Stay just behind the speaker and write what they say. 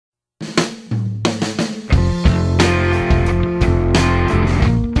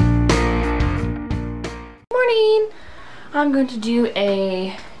morning. I'm going to do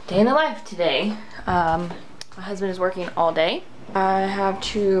a day in the life today. My husband is working all day. I have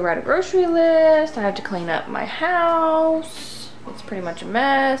to write a grocery list. I have to clean up my house. It's pretty much a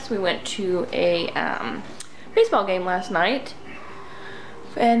mess. We went to a baseball game last night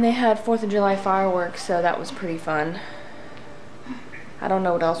and they had 4th of July fireworks, so that was pretty fun. I don't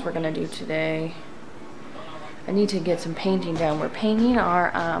know what else we're gonna do today. I need to get some painting done. We're painting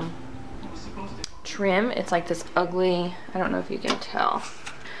our trim. It's like this ugly, I don't know if you can tell.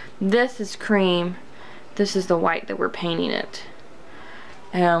 This is cream. This is the white that we're painting it.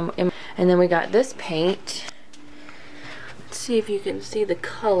 And then we got this paint. Let's see if you can see the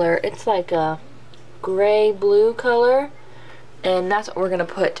color. It's like a gray blue color, and that's what we're gonna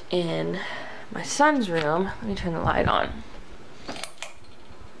put in my son's room. Let me turn the light on.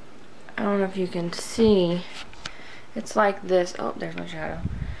 I don't know if you can see. It's like this. Oh, there's my shadow.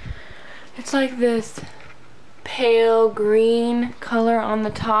 It's like this pale green color on the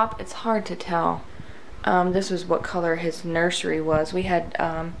top. It's hard to tell. This was what color his nursery was. We had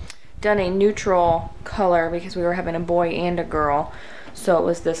done a neutral color because we were having a boy and a girl. So it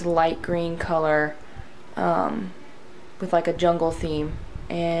was this light green color with like a jungle theme.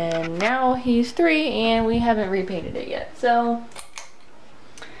 And now he's 3 and we haven't repainted it yet. So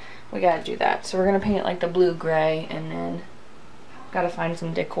we gotta do that. So we're gonna paint it like the blue gray, and then gotta find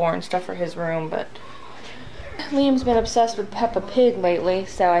some decor and stuff for his room. But Liam's been obsessed with Peppa Pig lately,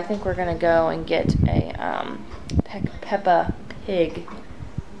 so I think we're gonna go and get a Peppa Pig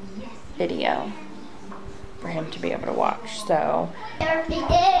video for him to be able to watch. So Every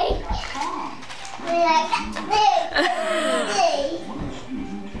day.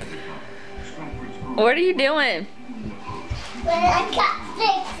 what are you doing? When I got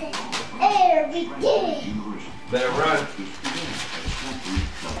fixed every day. Better run.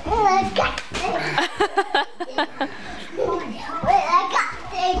 When I got fixed. When I got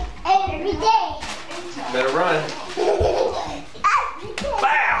fixed every day. Better run. Every day.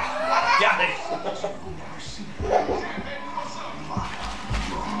 Bow! Got it!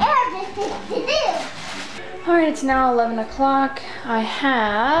 Everything to do. Alright, it's now 11 o'clock. I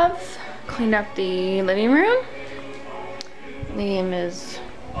have cleaned up the living room. Liam is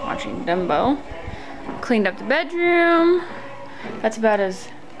watching Dumbo. Cleaned up the bedroom. That's about as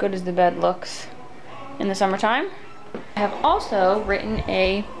good as the bed looks in the summertime. I have also written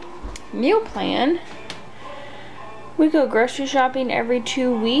a meal plan. We go grocery shopping every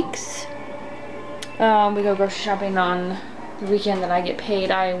 2 weeks. We go grocery shopping on the weekend that I get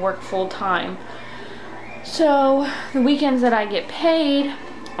paid. I work full time. So the weekends that I get paid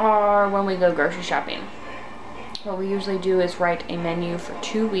are when we go grocery shopping. What we usually do is write a menu for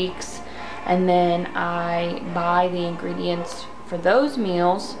 2 weeks, and then I buy the ingredients for those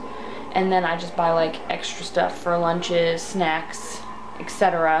meals, and then I just buy like extra stuff for lunches, snacks,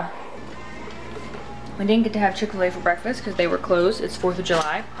 etc. We didn't get to have Chick-fil-A for breakfast because they were closed. It's 4th of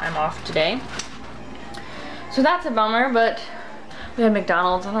July. I'm off today. So that's a bummer, but we had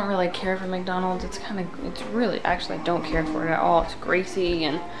McDonald's. I don't really care for McDonald's. It's really, actually I don't care for it at all. It's greasy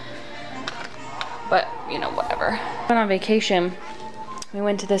but you know, whatever. Went on vacation. We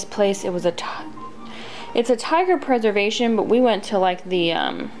went to this place. It was it's a tiger preservation, but we went to like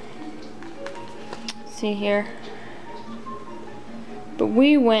the see here. But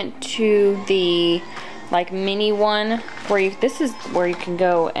we went to the like mini one where this is where you can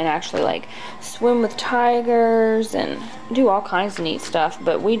go and actually like swim with tigers and do all kinds of neat stuff.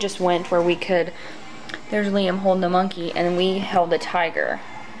 But we just went where we could. There's Liam holding the monkey, and we held the tiger.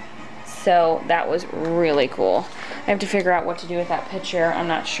 So that was really cool. I have to figure out what to do with that picture. I'm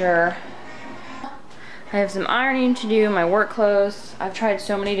not sure. I have some ironing to do, my work clothes. I've tried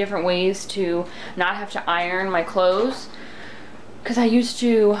so many different ways to not have to iron my clothes, because I used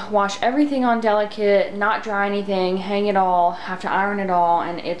to wash everything on Delicate, not dry anything, hang it all, have to iron it all,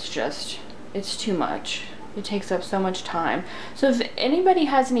 and it's too much. It takes up so much time. So if anybody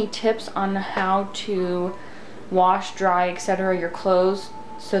has any tips on how to wash, dry, etc. your clothes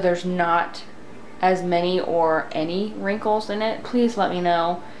so there's not as many or any wrinkles in it, please let me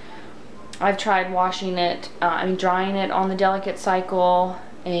know. I've tried washing it, drying it on the Delicate cycle,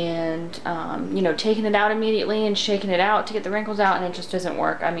 and you know, taking it out immediately and shaking it out to get the wrinkles out, and it just doesn't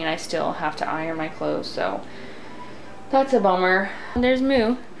work. I mean, I still have to iron my clothes, so that's a bummer. And there's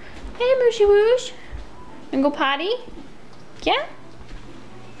Moo. Hey, Mooshy Woosh. And go potty? Yeah?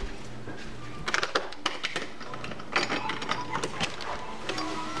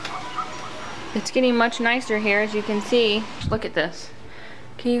 It's getting much nicer here, as you can see. Look at this.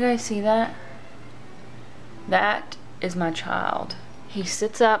 Can you guys see that? That is my child. He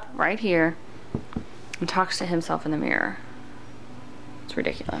sits up right here and talks to himself in the mirror. It's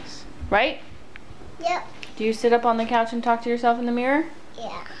ridiculous. Right? Yep. Do you sit up on the couch and talk to yourself in the mirror?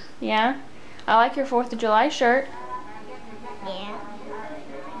 Yeah. Yeah? I like your 4th of July shirt. Yeah.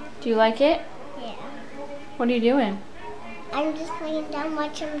 Do you like it? Yeah. What are you doing? I'm just laying down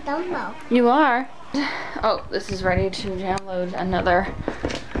watching Dumbo. You are? Oh, this is ready to download another.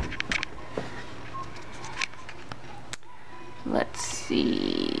 Let's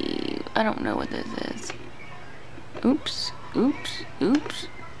see. I don't know what this is. Oops, oops, oops.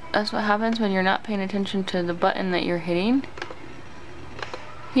 That's what happens when you're not paying attention to the button that you're hitting.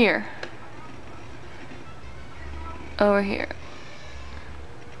 Here. Over here.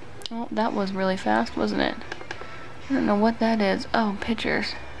 Oh, that was really fast, wasn't it? I don't know what that is. Oh,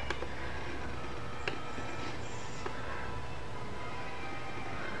 pictures.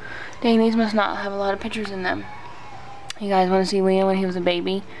 Dang, these must not have a lot of pictures in them. You guys want to see Liam when he was a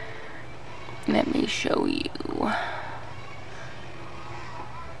baby? Let me show you.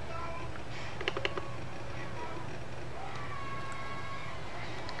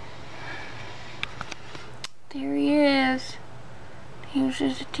 There he is. He was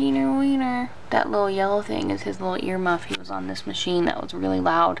just a teeny wiener. That little yellow thing is his little earmuff. He was on this machine that was really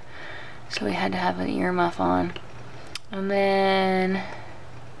loud, so he had to have an earmuff on. And then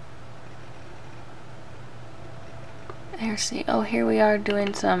let's see. Oh, here we are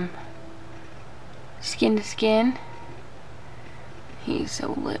doing some skin to skin. He's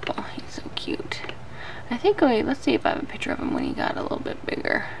so little. He's so cute. I think, wait, let's see if I have a picture of him when he got a little bit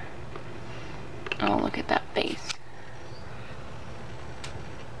bigger. Oh, look at that face.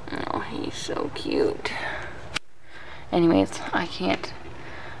 Oh, he's so cute. Anyways, I can't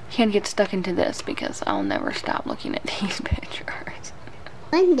get stuck into this because I'll never stop looking at these pictures.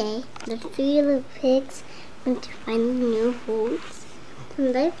 One day, the 3 little pigs went to find new foods.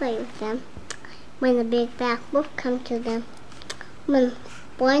 And they played with them. When the big black wolf come to them. When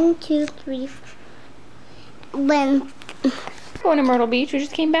 1, 2, 3, when Going to Myrtle Beach. We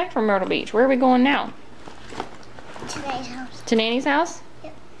just came back from Myrtle Beach. Where are we going now? to Nanny's house. To Nanny's house?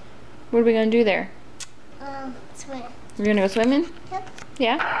 Yep. What are we going to do there? Swim. We're going to go swimming? Yep.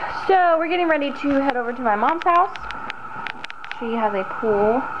 Yeah. So we're getting ready to head over to my mom's house. She has a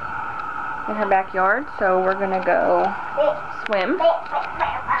pool in her backyard, so we're going to go swim.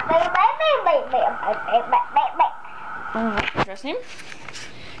 Interesting.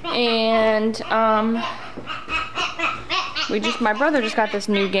 And my brother just got this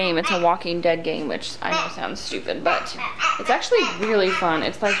new game. It's a Walking Dead game, which I know sounds stupid, but it's actually really fun.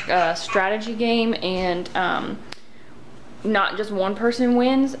 It's like a strategy game, and not just one person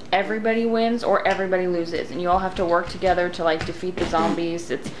wins, everybody wins or everybody loses, and you all have to work together to like defeat the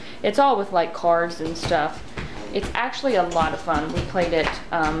zombies. It's all with like cards and stuff. It's actually a lot of fun. We played it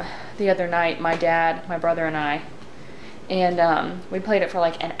the other night, my dad, my brother, and I. And we played it for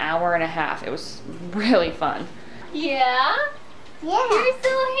like an hour and a half. It was really fun. Yeah? Yeah. You're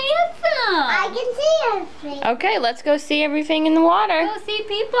so handsome. I can see everything. Okay, let's go see everything in the water. Go see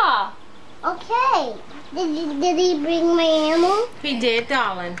Peepaw. Okay. Did he bring my animal? He did,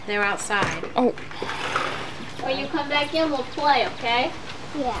 darling. They're outside. Oh. When you come back in, we'll play, okay?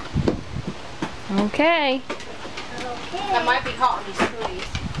 Yeah. Okay. I might be caught in these trees.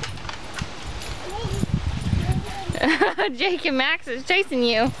 Jake and Max is chasing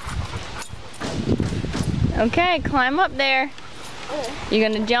you. Okay, climb up there. You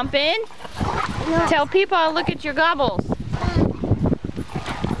gonna jump in? No. Tell people to look at your gobbles.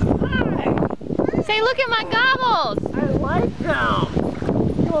 Say, look at my gobbles. I like them.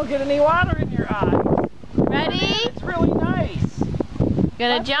 You won't get any water in your eyes. Ready? It's really nice.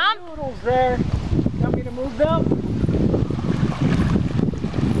 Gonna Lots of jump? noodles there. Want me to move them?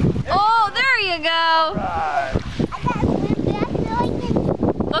 Oh, there you go. Right. I gotta swim back so I can.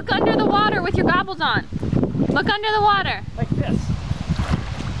 Look under the water with your gobbles on. Look under the water. Like this.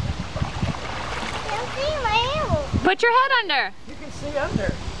 Can't see my animal. Put your head under. You can see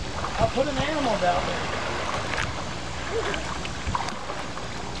under. I'll put an animal down there.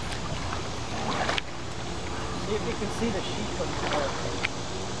 See if you can see the sheep from there.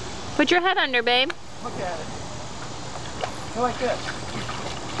 Put your head under, babe. Look at it. Go like this.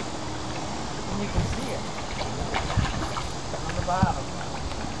 And you can see it. On the bottom.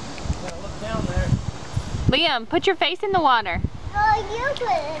 You gotta look down there. Liam, put your face in the water. Oh, you put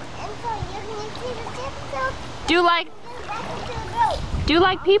it. And so you can see the tip, so Do like go back into the boat. Do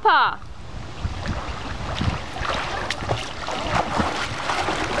like Peepaw.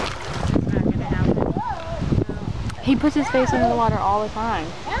 He puts his face into the water all the time.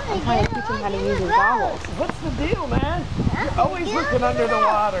 I'm trying to teach him how to use his goggles. What's the deal, man? You're always looking under the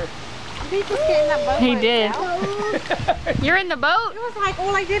water. Did he just get in that boat? He by did. himself? You're in the boat? It was like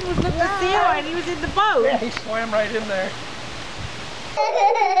all I did was look to see her and he was in the boat. Yeah, he swam right in there.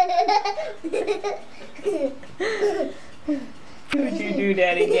 Would you do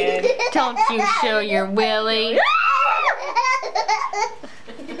that again? Don't you show your willy.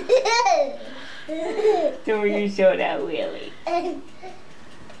 Do you show that Willie?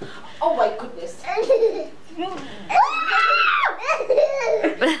 Oh my goodness. You'll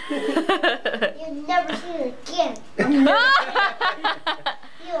never see it again.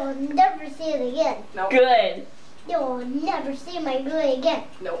 You'll never see it again. No. Good. You'll never see my boy again.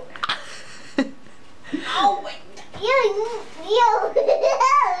 Nope. Oh wait.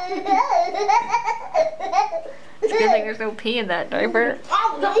 It's a good thing there's no pee in that diaper.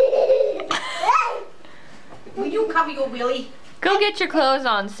 Will you cover your Willie? Go get your clothes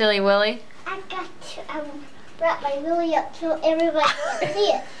on, silly Willy. I got to wrap my willy up so everybody can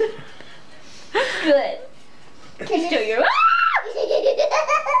see it. Good. Can Show your.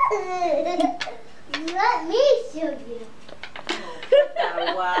 Let me show you. Put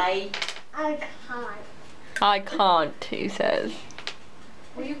that away. I can't. I can't, he says.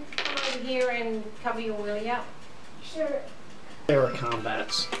 Will you come over here and cover your Willie up? Sure. There are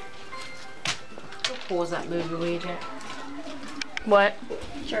combats. We'll pause that movie, will you, Jack? What?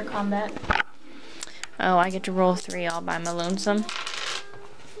 Sure combat. Oh, I get to roll 3 all by my lonesome.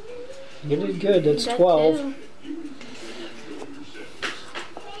 You did good. That's That 12. too.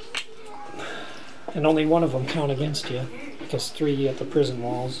 And only one of them count against you. Because 3 at the prison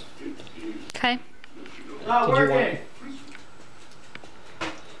walls. Okay. Not Did you working.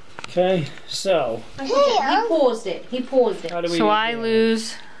 Okay, so He paused it. He paused it. how do we... So I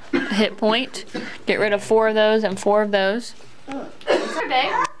lose a hit point. Get rid of 4 of those and 4 of those. Sorry,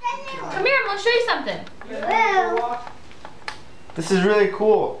 babe. Come here, I'm gonna show you something. Well, This is really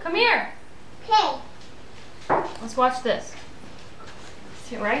cool. Come here. okay. Let's watch this.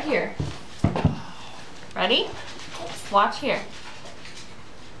 Sit right here. Ready? Watch here.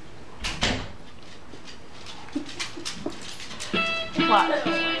 Watch.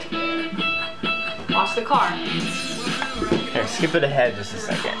 Watch the car. Here, skip it ahead just a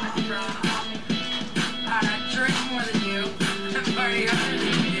second.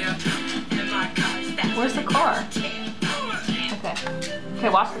 Where's the car? Okay. Okay,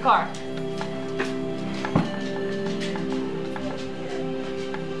 watch the car.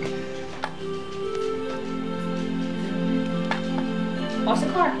 Watch the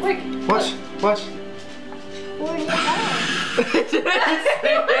car, quick. Watch, watch. Where's the He's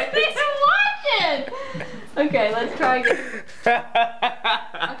watching. Okay, let's try again.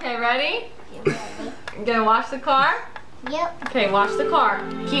 Okay, ready? You gonna watch the car? Yep. Okay, watch the car.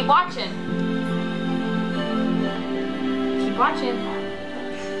 Keep watching. Keep watching.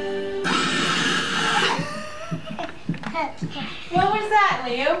 What was that,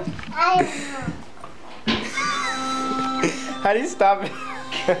 Liam? I don't know. How do you stop it?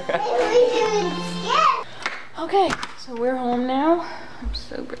 Okay, so we're home now. I'm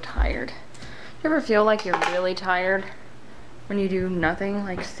super tired. You ever feel like you're really tired when you do nothing,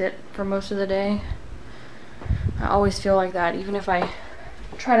 like sit for most of the day? I always feel like that. Even if I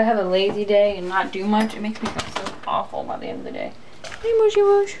try to have a lazy day and not do much, it makes me feel so awful by the end of the day. Hey, Mooshy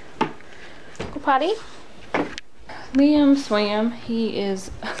Woosh. Go potty. Liam swam. He is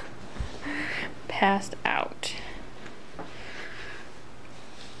passed out.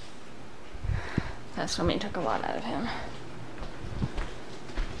 That swimming took a lot out of him.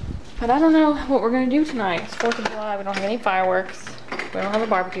 But I don't know what we're gonna do tonight. It's 4th of July. We don't have any fireworks. We don't have a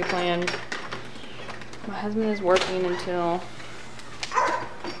barbecue planned. My husband is working until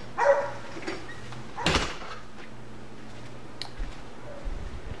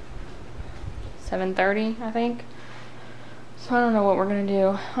 $7:30, I think. So I don't know what we're gonna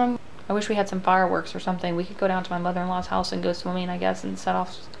do. I wish we had some fireworks or something. We could go down to my mother-in-law's house and go swimming, I guess, and set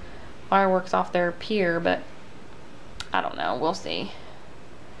off fireworks off their pier, but I don't know. We'll see.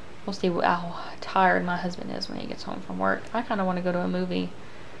 We'll see how tired my husband is when he gets home from work. I kind of want to go to a movie,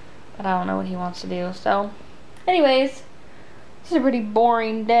 but I don't know what he wants to do. So, anyways, this is a pretty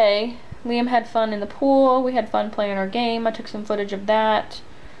boring day. Liam had fun in the pool. We had fun playing our game. I took some footage of that.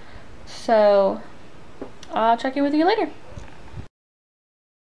 So, I'll check in with you later.